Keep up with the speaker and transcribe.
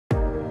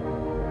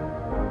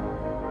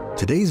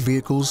Today's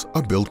vehicles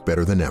are built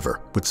better than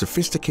ever, with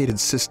sophisticated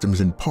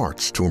systems and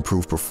parts to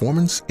improve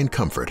performance and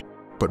comfort.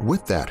 But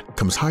with that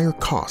comes higher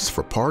costs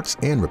for parts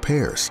and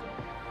repairs.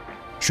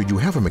 Should you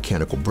have a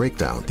mechanical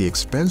breakdown, the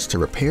expense to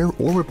repair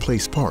or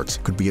replace parts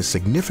could be a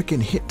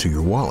significant hit to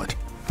your wallet.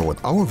 But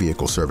with our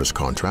vehicle service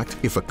contract,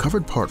 if a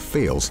covered part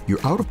fails,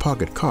 your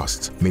out-of-pocket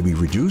costs may be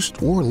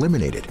reduced or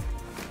eliminated.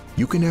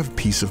 You can have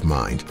peace of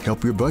mind,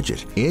 help your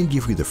budget, and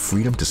give you the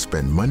freedom to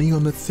spend money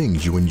on the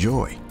things you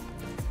enjoy.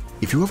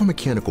 If you have a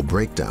mechanical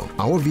breakdown,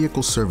 our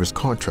vehicle service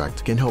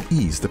contract can help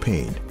ease the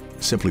pain.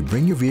 Simply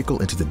bring your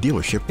vehicle into the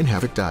dealership and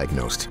have it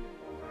diagnosed.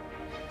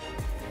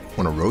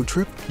 On a road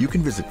trip, you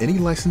can visit any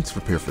licensed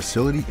repair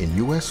facility in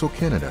US or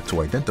Canada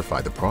to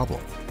identify the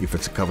problem. If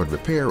it's a covered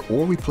repair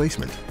or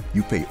replacement,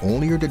 you pay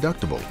only your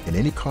deductible and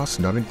any costs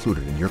not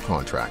included in your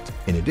contract.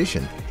 In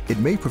addition, it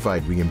may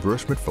provide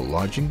reimbursement for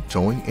lodging,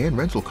 towing, and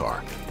rental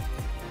car.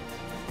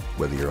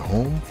 Whether you're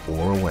home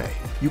or away,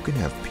 you can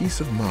have peace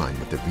of mind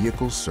with the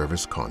vehicle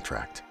service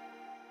contract.